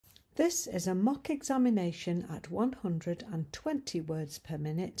This is a mock examination at 120 words per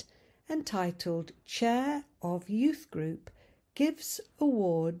minute entitled Chair of Youth Group Gives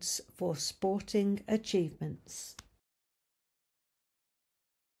Awards for Sporting Achievements.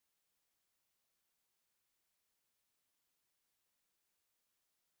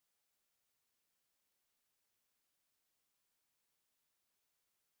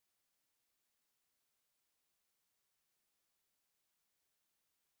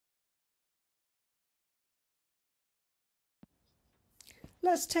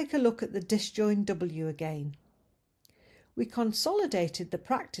 Let's take a look at the disjoint W again. We consolidated the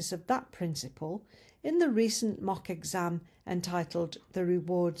practice of that principle in the recent mock exam entitled The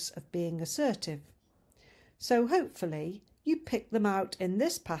Rewards of Being Assertive. So hopefully you picked them out in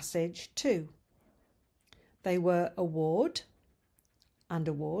this passage too. They were award and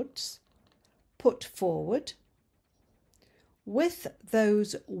awards, put forward, with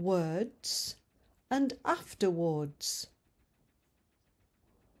those words, and afterwards.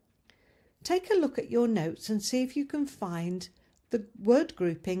 Take a look at your notes and see if you can find the word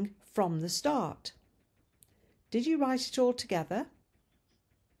grouping from the start. Did you write it all together?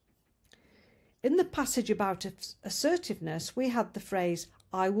 In the passage about assertiveness, we had the phrase,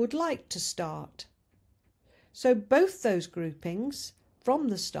 I would like to start. So both those groupings, from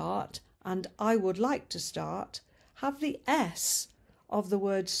the start and I would like to start, have the S of the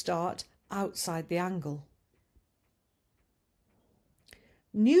word start outside the angle.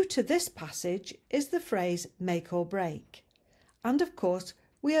 New to this passage is the phrase make or break, and of course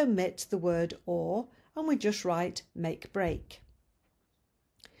we omit the word or and we just write make break.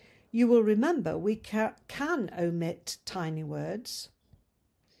 You will remember we can omit tiny words.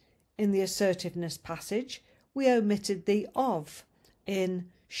 In the assertiveness passage we omitted the of in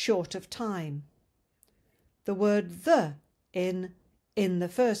short of time, the word the in the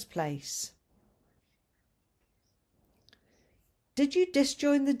first place. Did you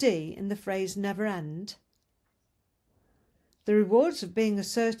disjoin the D in the phrase never end? The rewards of being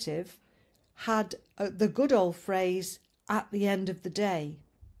assertive had the good old phrase at the end of the day.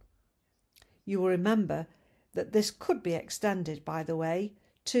 You will remember that this could be extended, by the way,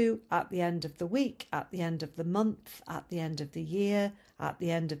 to at the end of the week, at the end of the month, at the end of the year, at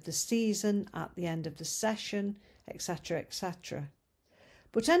the end of the season, at the end of the session, etc., etc.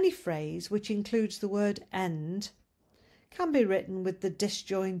 But any phrase which includes the word end can be written with the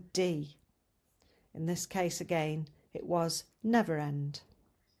disjoint D. In this case again, it was never end.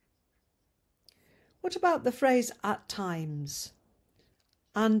 What about the phrase at times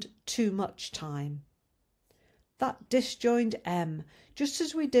and too much time? That disjoined M, just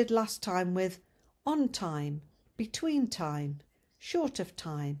as we did last time with on time, between time, short of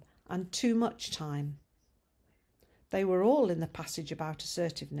time and too much time. They were all in the passage about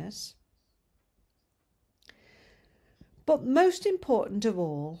assertiveness. But most important of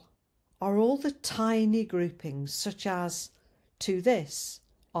all are all the tiny groupings such as to this,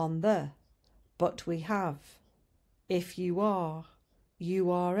 on the, but we have, if you are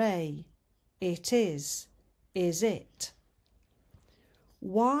a, it is it.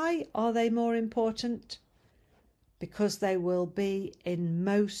 Why are they more important? Because they will be in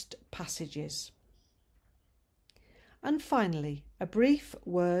most passages. And finally, a brief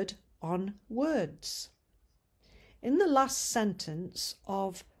word on words. In the last sentence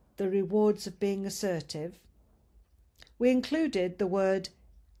of the rewards of being assertive, we included the word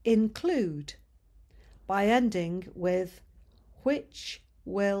include by ending with which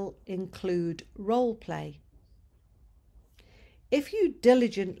will include role play. If you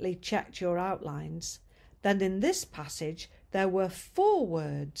diligently checked your outlines, then in this passage there were 4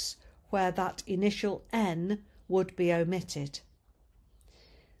 words where that initial N would be omitted.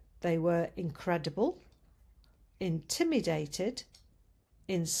 They were incredible, intimidated,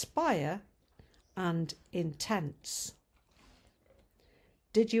 inspire and intense.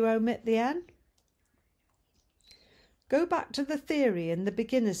 Did you omit the N? Go back to the theory in the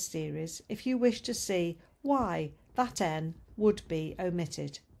beginners series if you wish to see why that N would be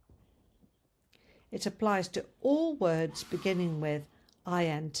omitted. It applies to all words beginning with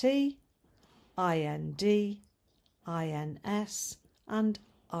int, ind, ins and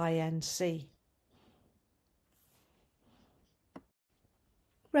inc.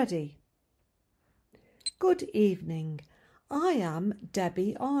 Ready? Good evening. I am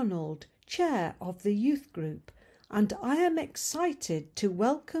Debbie Arnold, Chair of the Youth Group, and I am excited to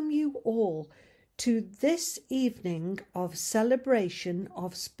welcome you all to this evening of celebration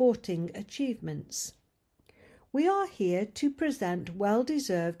of sporting achievements. We are here to present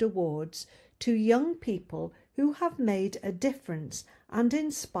well-deserved awards to young people who have made a difference and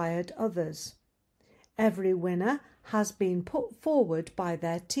inspired others. Every winner has been put forward by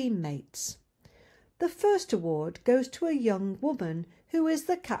their teammates. The first award goes to a young woman who is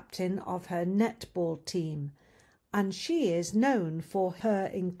the captain of her netball team, and she is known for her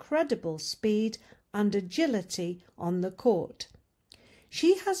incredible speed and agility on the court.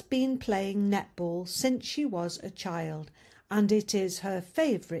 She has been playing netball since she was a child, and it is her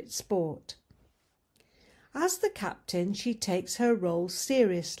favourite sport. As the captain, she takes her role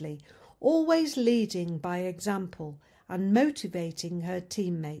seriously, always leading by example and motivating her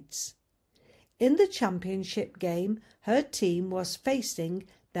teammates. In the championship game, her team was facing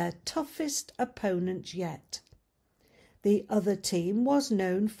their toughest opponent yet. The other team was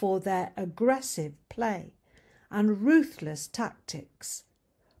known for their aggressive play and ruthless tactics.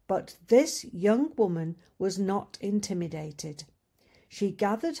 But this young woman was not intimidated. She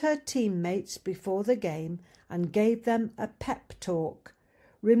gathered her teammates before the game and gave them a pep talk,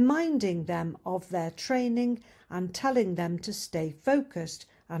 reminding them of their training and telling them to stay focused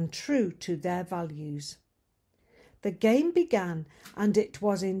and true to their values. The game began and it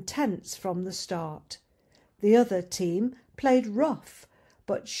was intense from the start. The other team played rough,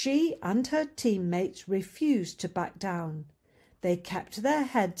 but she and her teammates refused to back down. They kept their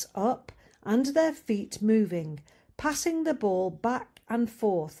heads up and their feet moving, passing the ball back and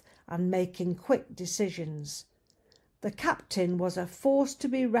forth and making quick decisions. The captain was a force to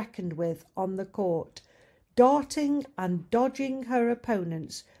be reckoned with on the court, darting and dodging her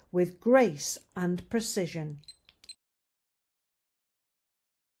opponents with grace and precision.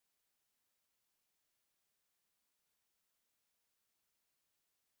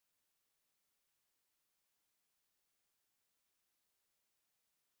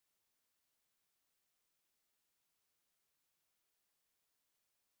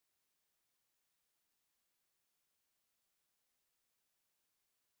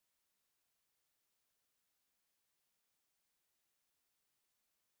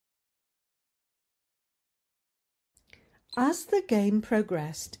 As the game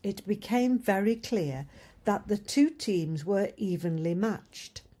progressed, it became very clear that the two teams were evenly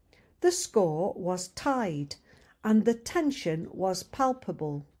matched. The score was tied, and the tension was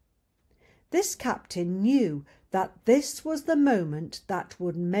palpable. This captain knew that this was the moment that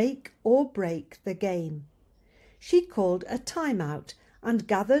would make or break the game. She called a timeout and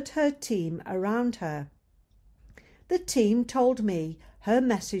gathered her team around her. The team told me her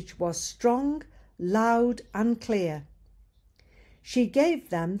message was strong, loud, and clear. She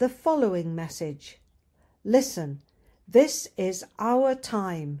gave them the following message: "Listen, this is our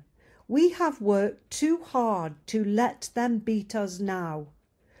time. We have worked too hard to let them beat us now.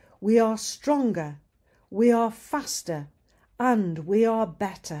 We are stronger, we are faster, and we are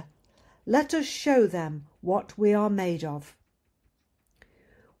better. Let us show them what we are made of."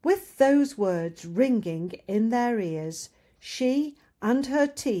 With those words ringing in their ears, she and her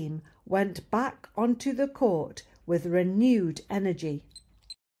team went back onto the court with renewed energy.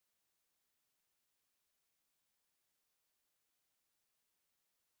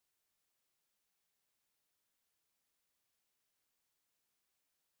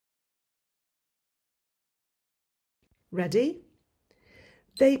 Ready?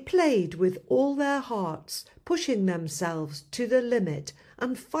 They played with all their hearts, pushing themselves to the limit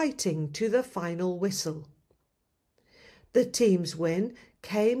and fighting to the final whistle. The team's win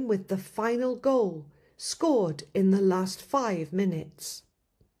came with the final goal, scored in the last 5 minutes.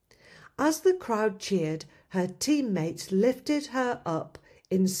 As the crowd cheered, her teammates lifted her up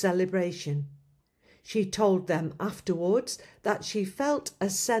in celebration. She told them afterwards that she felt a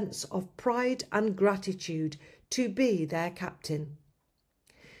sense of pride and gratitude to be their captain.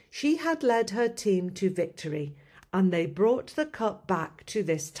 She had led her team to victory, and they brought the cup back to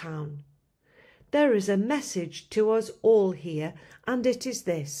this town. There is a message to us all here, and it is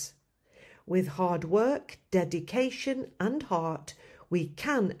this: with hard work, dedication, and heart, we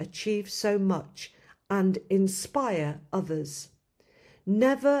can achieve so much and inspire others.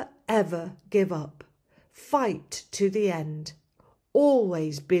 Never ever give up. Fight to the end.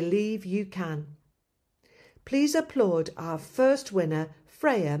 Always believe you can. Please applaud our first winner,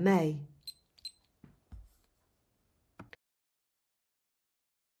 Freya May.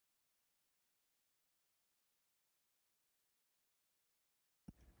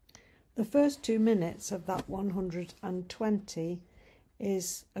 The first 2 minutes of that 120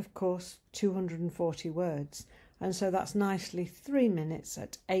 is, of course, 240 words, and so that's nicely 3 minutes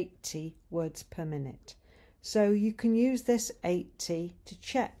at 80 words per minute. So you can use this 80 to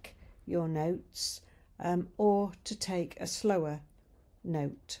check your notes or to take a slower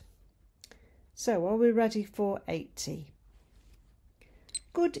note. So are we ready for 80?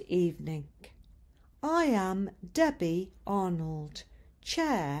 Good evening. I am Debbie Arnold,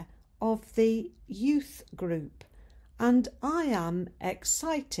 Chair of the Youth Group, and I am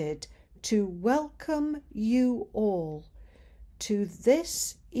excited to welcome you all to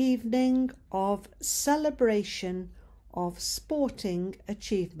this evening of celebration of sporting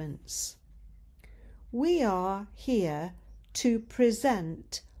achievements. We are here to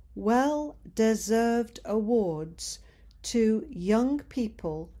present well-deserved awards to young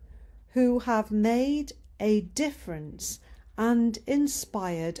people who have made a difference and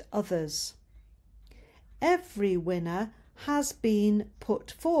inspired others. Every winner has been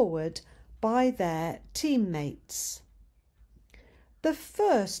put forward by their teammates. The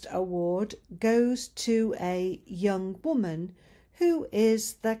first award goes to a young woman who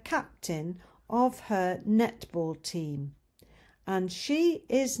is the captain of her netball team, and she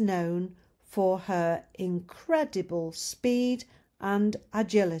is known for her incredible speed and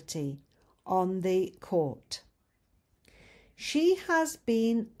agility on the court. She has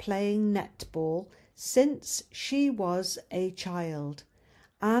been playing netball since she was a child,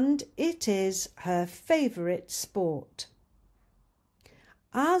 and it is her favourite sport.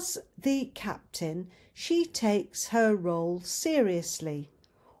 As the captain, she takes her role seriously,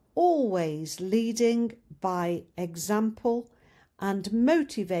 always leading by example and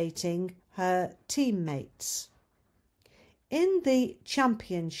motivating her teammates. In the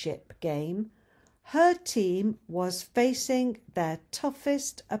championship game, her team was facing their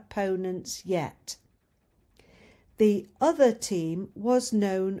toughest opponents yet. The other team was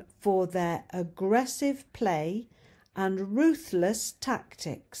known for their aggressive play and ruthless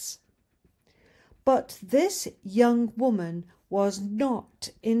tactics. But this young woman was not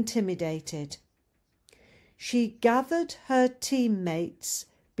intimidated. She gathered her teammates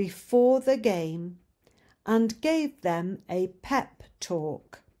before the game and gave them a pep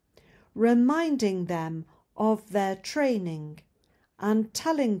talk, reminding them of their training and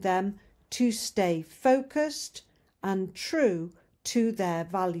telling them to stay focused and true to their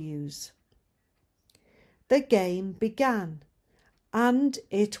values. The game began, and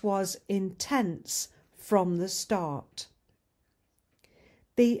it was intense from the start.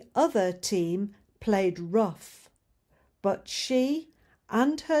 The other team played rough, but she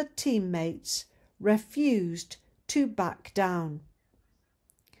and her teammates refused to back down.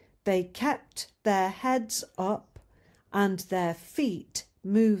 They kept their heads up and their feet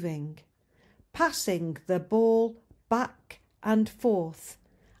moving, passing the ball back and forth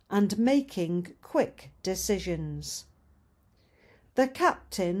and making quick decisions. The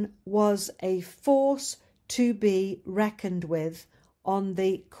captain was a force to be reckoned with on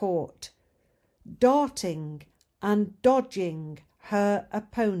the court, darting and dodging her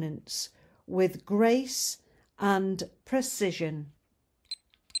opponents with grace and precision.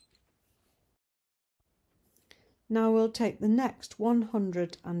 Now we'll take the next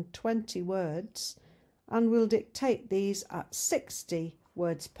 120 words and we'll dictate these at 60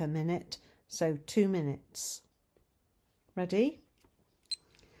 words per minute, so 2 minutes. Ready?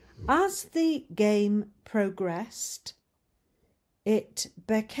 As the game progressed, it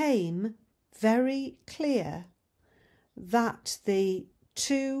became very clear that the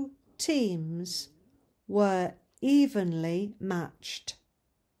two teams were evenly matched.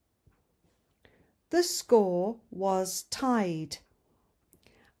 The score was tied,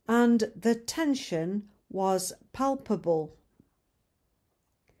 and the tension was palpable.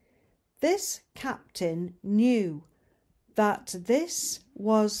 This captain knew that this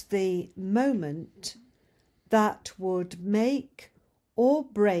was the moment that would make or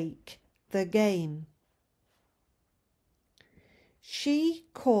break the game. She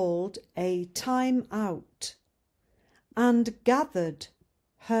called a time-out and gathered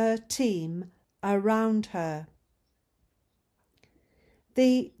her team around her.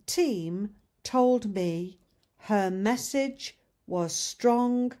 The team told me her message was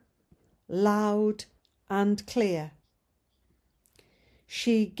strong, loud and clear.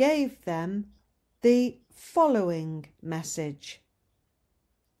 She gave them the following message.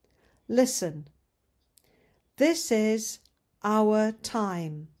 Listen, this is our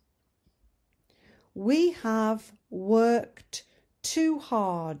time. We have worked too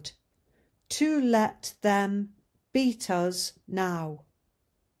hard to let them beat us now.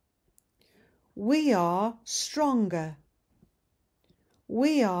 We are stronger.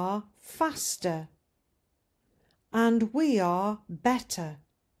 We are faster. And we are better.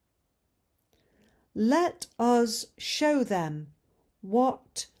 Let us show them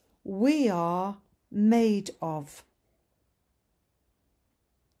what we are made of.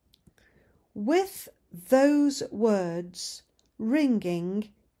 With those words ringing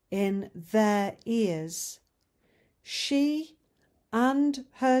in their ears, she and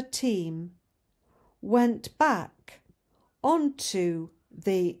her team went back onto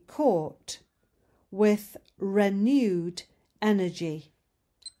the court with renewed energy.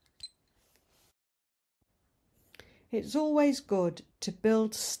 It's always good to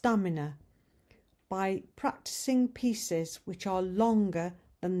build stamina by practicing pieces which are longer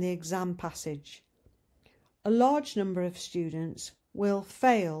than the exam passage. A large number of students will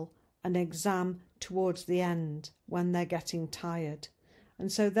fail an exam towards the end when they're getting tired,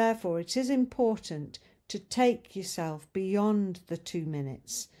 and so therefore it is important to take yourself beyond the 2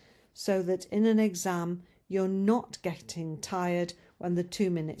 minutes so that in an exam you're not getting tired when the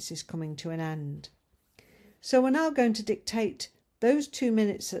 2 minutes is coming to an end. So we're now going to dictate those 2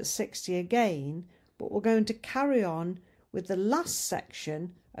 minutes at 60 again, but we're going to carry on with the last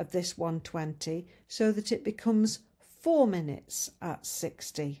section of this 120 so that it becomes 4 minutes at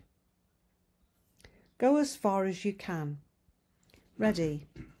 60. Go as far as you can. Ready?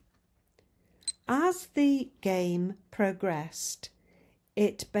 As the game progressed,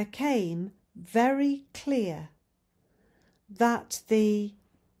 it became very clear that the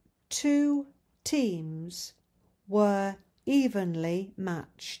two teams were evenly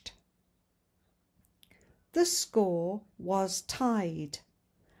matched. The score was tied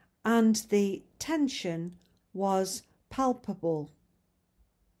and the tension was palpable.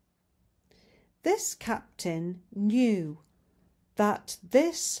 This captain knew that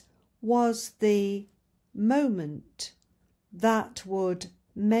this was the moment that would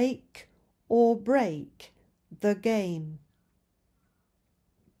make or break the game.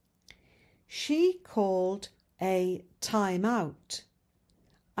 She called a time-out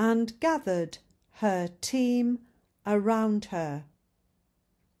and gathered her team around her.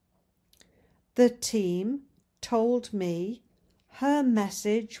 The team told me her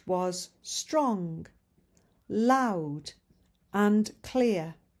message was strong, loud and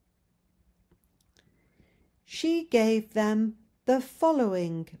clear. She gave them the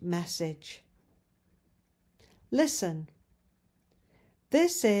following message. Listen,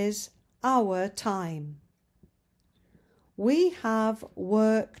 this is our time. We have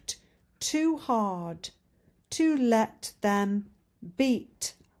worked too hard to let them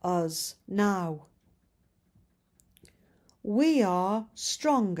beat us now. We are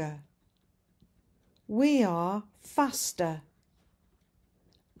stronger. We are faster.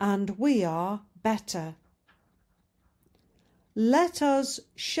 And we are better. Let us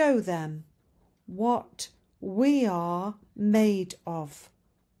show them what we are made of.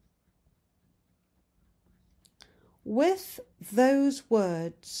 With those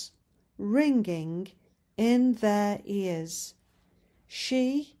words ringing in their ears,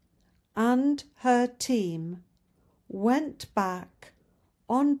 she and her team went back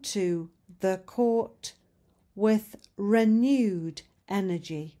onto the court with renewed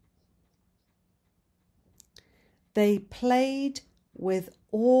energy. They played with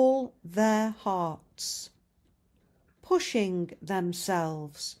all their hearts, pushing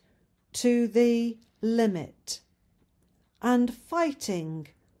themselves to the limit and fighting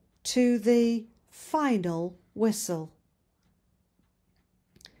to the final whistle.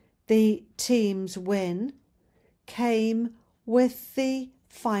 The team's win came with the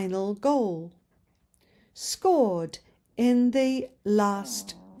final goal, scored in the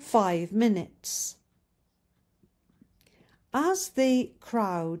last 5 minutes. As the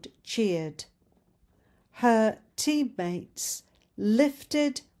crowd cheered, her teammates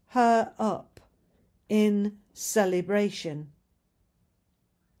lifted her up in celebration.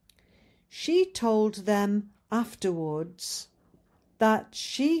 She told them afterwards that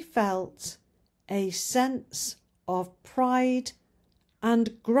she felt a sense of pride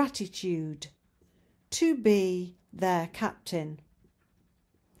and gratitude to be their captain.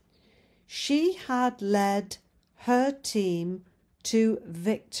 She had led her team to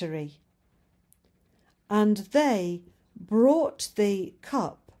victory, and they brought the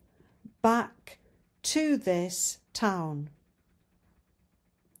cup back to this town.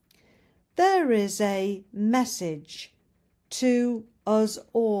 There is a message to us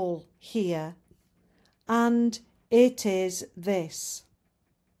all here, and it is this.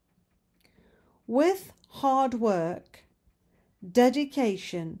 With hard work,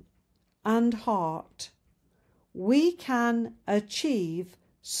 dedication, and heart, we can achieve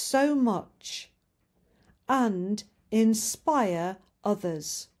so much and inspire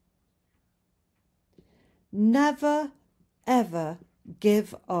others. Never, ever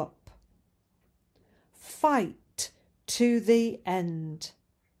give up. Fight to the end.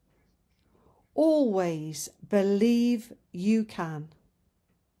 always believe you can.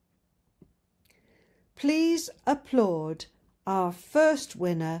 Please applaud our first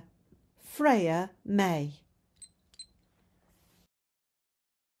winner, Freya May.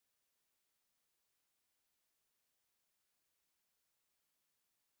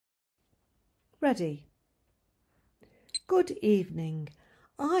 Ready. Good evening.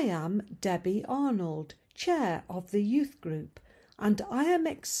 I am Debbie Arnold, Chair of the Youth Group, and I am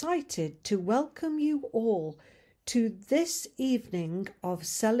excited to welcome you all to this evening of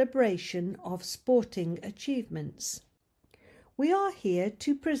celebration of sporting achievements. We are here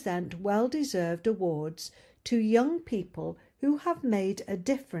to present well-deserved awards to young people who have made a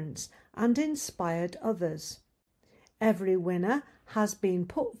difference and inspired others. Every winner has been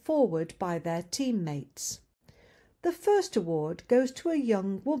put forward by their teammates. The first award goes to a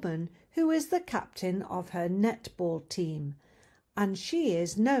young woman who is the captain of her netball team, and she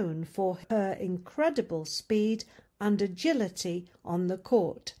is known for her incredible speed and agility on the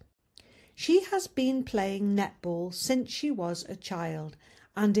court. She has been playing netball since she was a child,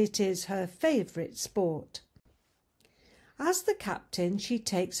 and it is her favourite sport. As the captain, she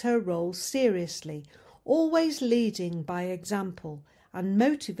takes her role seriously, always leading by example and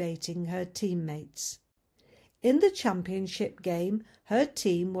motivating her teammates. In the championship game, her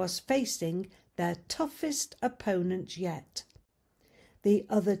team was facing their toughest opponent yet. The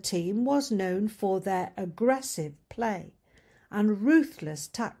other team was known for their aggressive play and ruthless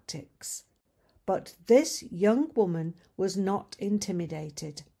tactics. But this young woman was not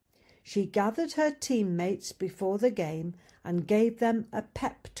intimidated. She gathered her teammates before the game and gave them a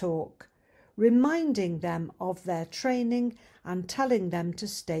pep talk, reminding them of their training and telling them to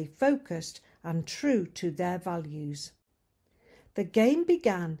stay focused and true to their values. The game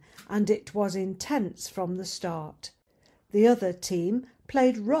began and it was intense from the start. The other team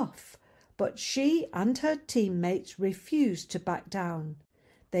played rough, but she and her teammates refused to back down.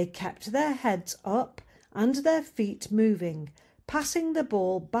 They kept their heads up and their feet moving, passing the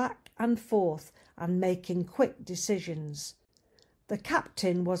ball back and forth and making quick decisions. The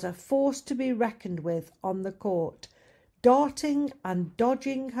captain was a force to be reckoned with on the court, darting and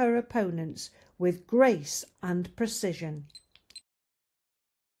dodging her opponents with grace and precision.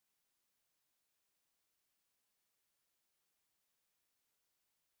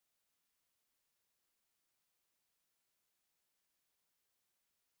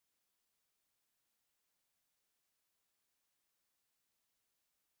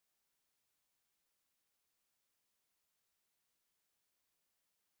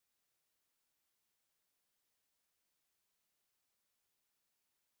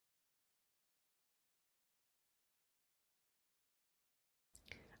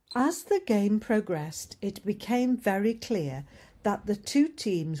 As the game progressed, it became very clear that the two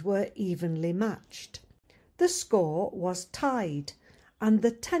teams were evenly matched. The score was tied, and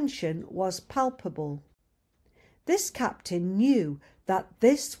the tension was palpable. This captain knew that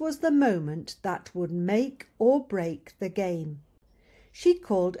this was the moment that would make or break the game. She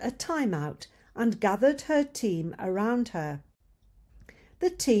called a timeout and gathered her team around her.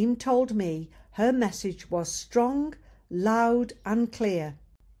 The team told me her message was strong, loud, and clear.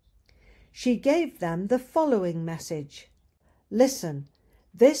 She gave them the following message: "Listen,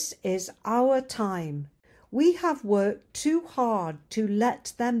 this is our time. We have worked too hard to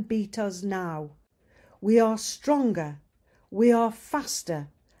let them beat us now. We are stronger, we are faster,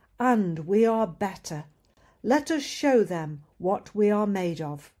 and we are better. Let us show them what we are made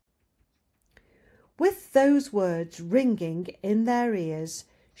of." With those words ringing in their ears,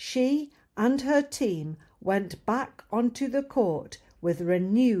 she and her team went back onto the court with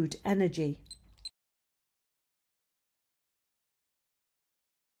renewed energy.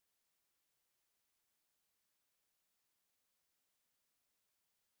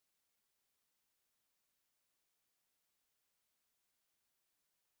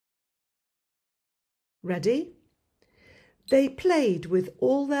 Ready? They played with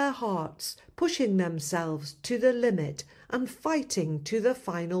all their hearts, pushing themselves to the limit and fighting to the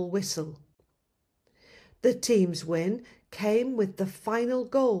final whistle. The team's win came with the final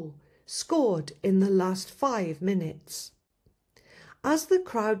goal, scored in the last 5 minutes. As the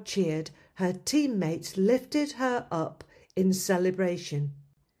crowd cheered, her teammates lifted her up in celebration.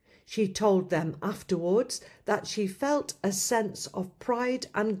 She told them afterwards that she felt a sense of pride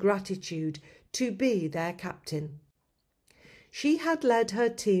and gratitude to be their captain. She had led her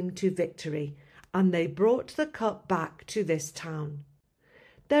team to victory, and they brought the cup back to this town.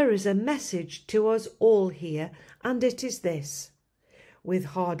 There is a message to us all here, and it is this: with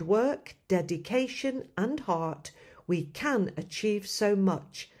hard work, dedication, and heart, we can achieve so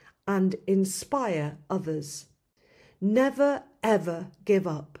much, and inspire others. Never ever give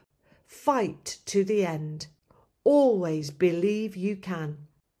up. Fight to the end. Always believe you can.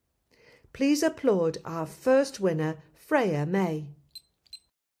 Please applaud our first winner, Freya May.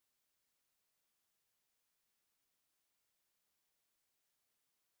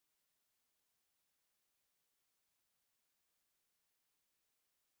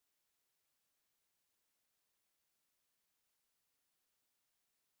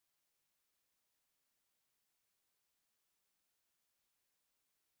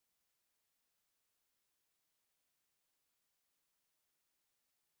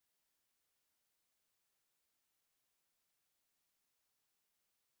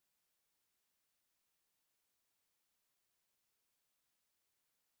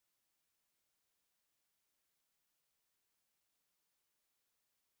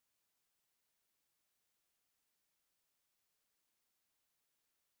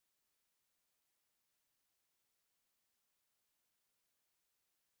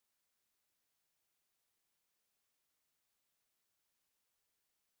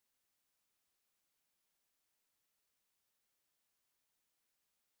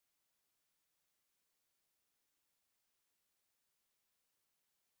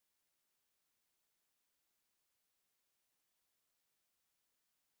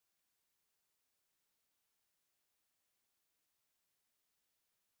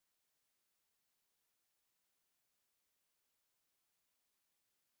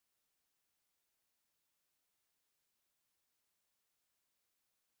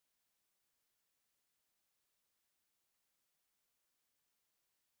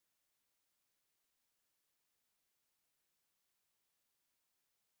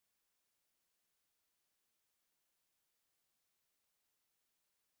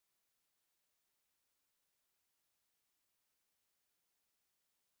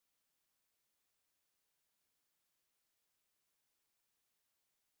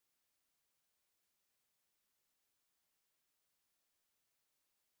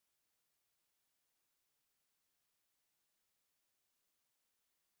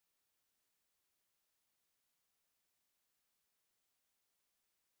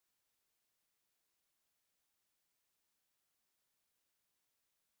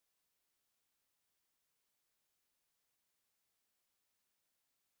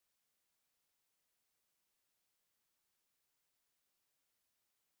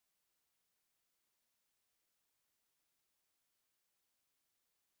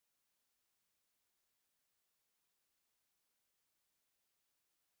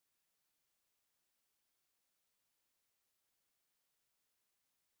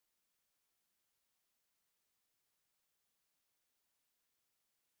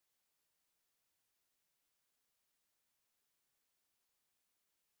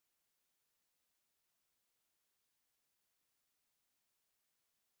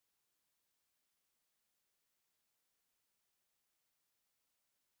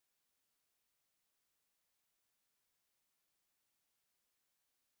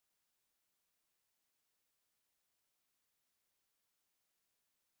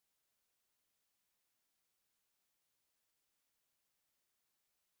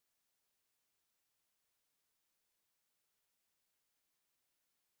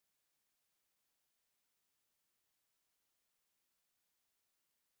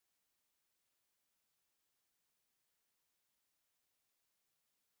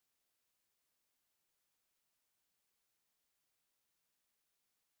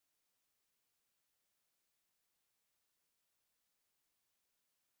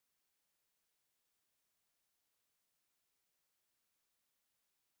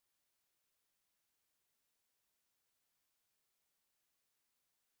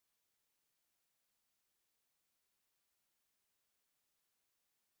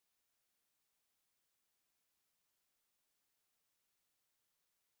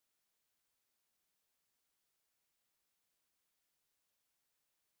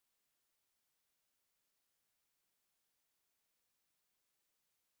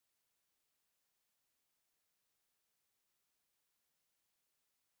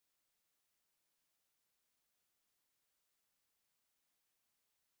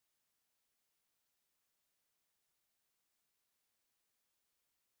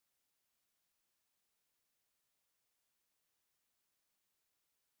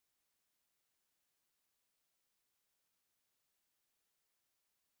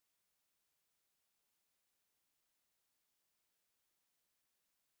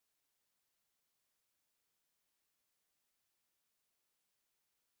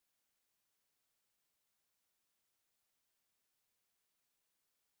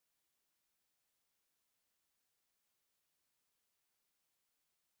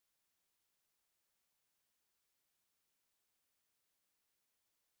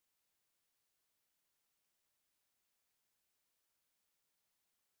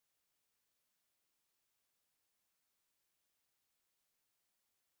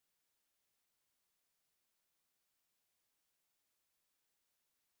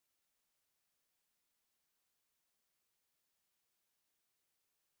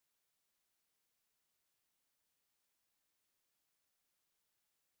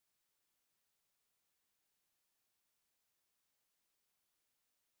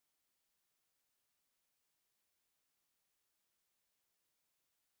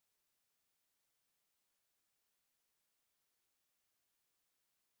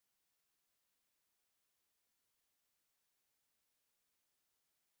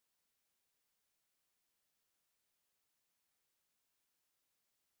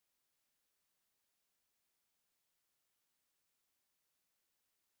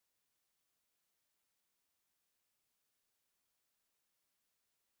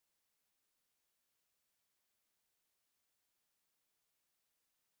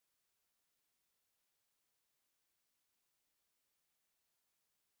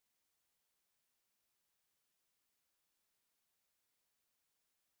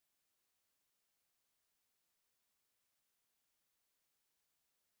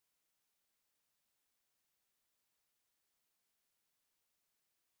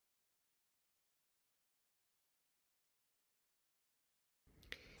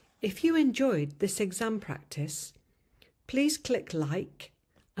 If you enjoyed this exam practice, please click like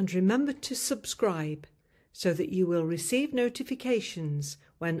and remember to subscribe so that you will receive notifications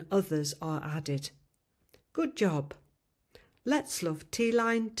when others are added. Good job! Let's love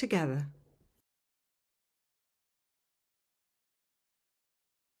T-line together.